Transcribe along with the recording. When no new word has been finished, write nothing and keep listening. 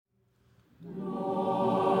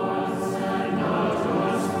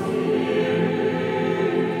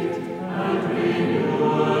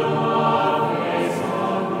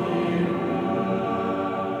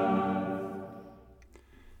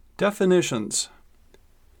Definitions.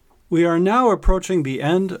 We are now approaching the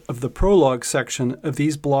end of the prologue section of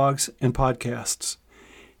these blogs and podcasts.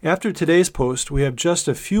 After today's post, we have just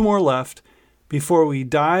a few more left before we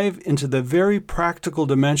dive into the very practical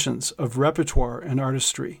dimensions of repertoire and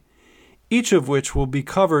artistry, each of which will be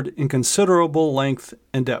covered in considerable length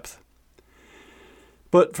and depth.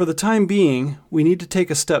 But for the time being, we need to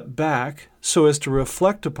take a step back so as to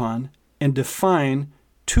reflect upon and define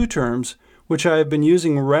two terms which I have been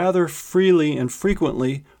using rather freely and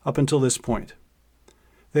frequently up until this point.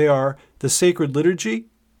 They are the sacred liturgy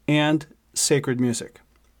and sacred music.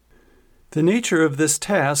 The nature of this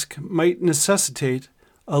task might necessitate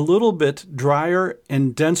a little bit drier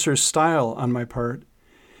and denser style on my part,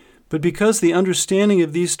 but because the understanding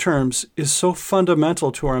of these terms is so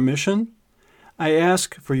fundamental to our mission, I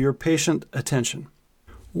ask for your patient attention.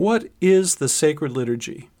 What is the sacred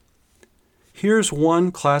liturgy? Here's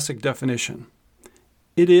one classic definition.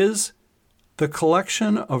 It is the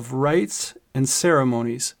collection of rites and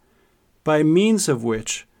ceremonies by means of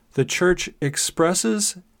which the Church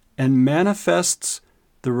expresses and manifests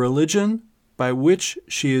the religion by which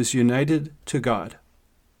she is united to God.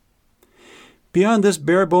 Beyond this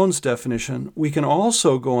bare bones definition, we can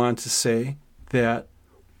also go on to say that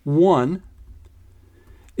 1.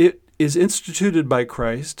 It is instituted by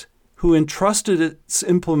Christ, who entrusted its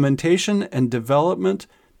implementation and development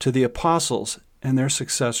to the apostles and their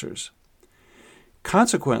successors.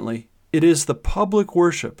 Consequently, it is the public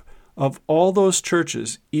worship of all those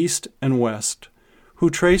churches, east and west, who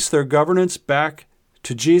trace their governance back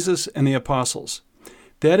to Jesus and the apostles.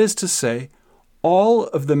 That is to say, all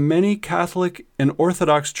of the many Catholic and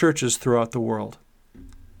Orthodox churches throughout the world.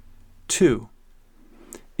 2.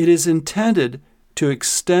 It is intended to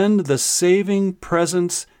extend the saving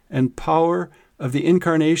presence and power of the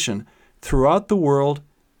Incarnation throughout the world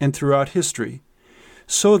and throughout history,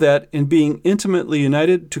 so that in being intimately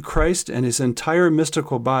united to Christ and his entire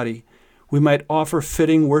mystical body, we might offer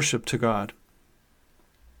fitting worship to God.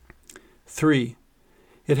 3.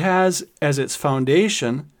 It has as its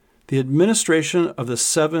foundation the administration of the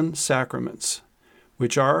 7 sacraments,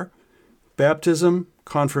 which are baptism,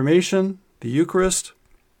 confirmation, the Eucharist,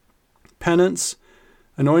 penance,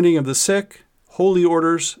 anointing of the sick, holy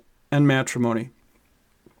orders, and matrimony.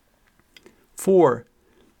 4.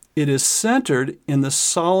 It is centered in the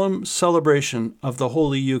solemn celebration of the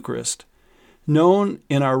Holy Eucharist, known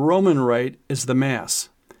in our Roman Rite as the Mass,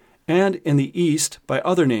 and in the East by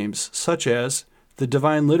other names, such as the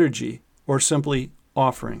Divine Liturgy, or simply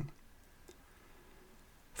offering.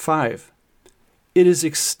 5. It is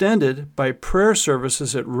extended by prayer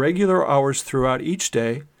services at regular hours throughout each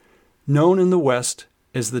day, known in the West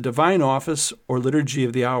as the Divine Office or Liturgy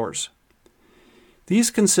of the Hours.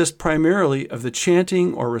 These consist primarily of the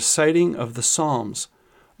chanting or reciting of the Psalms,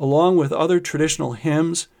 along with other traditional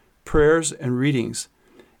hymns, prayers, and readings,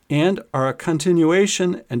 and are a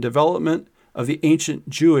continuation and development of the ancient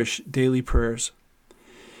Jewish daily prayers.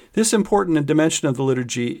 This important dimension of the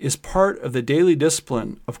liturgy is part of the daily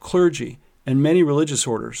discipline of clergy and many religious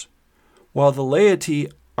orders, while the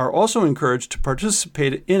laity are also encouraged to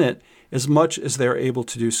participate in it as much as they are able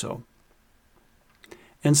to do so.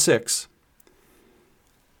 And 6.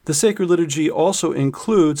 The sacred liturgy also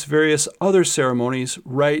includes various other ceremonies,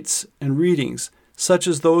 rites, and readings, such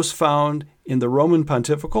as those found in the Roman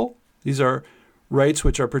Pontifical. These are rites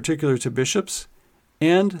which are particular to bishops,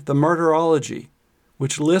 and the Martyrology,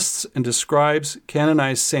 which lists and describes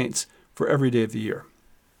canonized saints for every day of the year.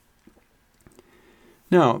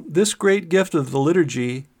 Now, this great gift of the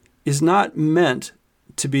liturgy is not meant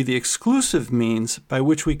to be the exclusive means by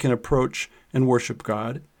which we can approach and worship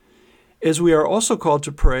God, as we are also called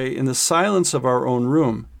to pray in the silence of our own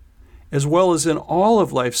room, as well as in all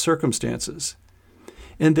of life's circumstances.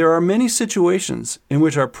 And there are many situations in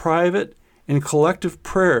which our private and collective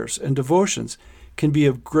prayers and devotions can be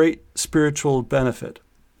of great spiritual benefit.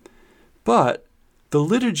 But the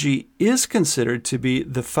liturgy is considered to be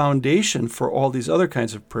the foundation for all these other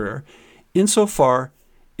kinds of prayer, insofar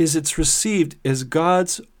as it's received as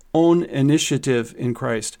God's own initiative in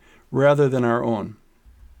Christ rather than our own.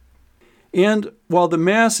 And while the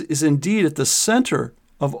Mass is indeed at the center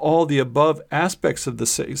of all the above aspects of the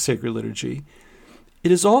sacred liturgy,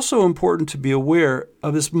 it is also important to be aware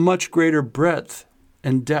of its much greater breadth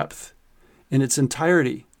and depth in its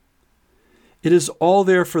entirety. It is all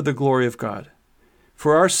there for the glory of God,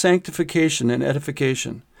 for our sanctification and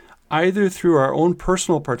edification, either through our own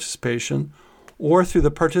personal participation or through the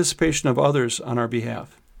participation of others on our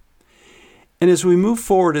behalf. And as we move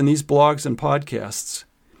forward in these blogs and podcasts,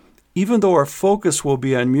 even though our focus will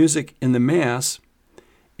be on music in the Mass,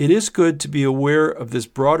 it is good to be aware of this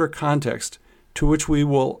broader context to which we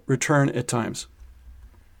will return at times.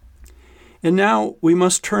 And now we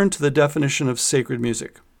must turn to the definition of sacred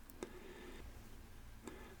music.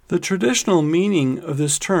 The traditional meaning of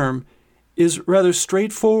this term is rather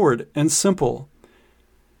straightforward and simple,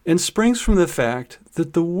 and springs from the fact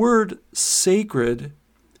that the word sacred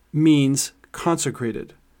means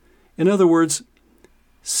consecrated. In other words,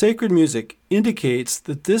 sacred music indicates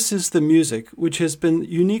that this is the music which has been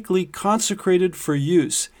uniquely consecrated for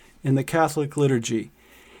use in the Catholic liturgy,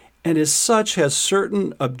 and as such has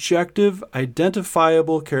certain objective,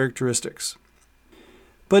 identifiable characteristics.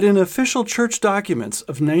 But in official church documents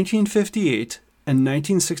of 1958 and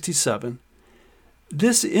 1967,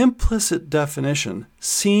 this implicit definition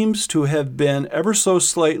seems to have been ever so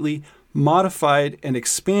slightly modified and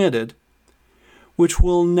expanded, which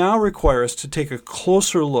will now require us to take a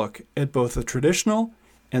closer look at both the traditional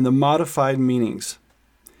and the modified meanings.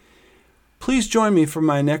 Please join me for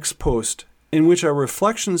my next post, in which our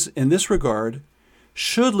reflections in this regard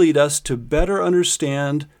should lead us to better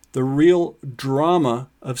understand the real drama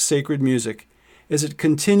of sacred music as it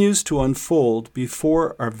continues to unfold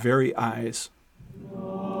before our very eyes.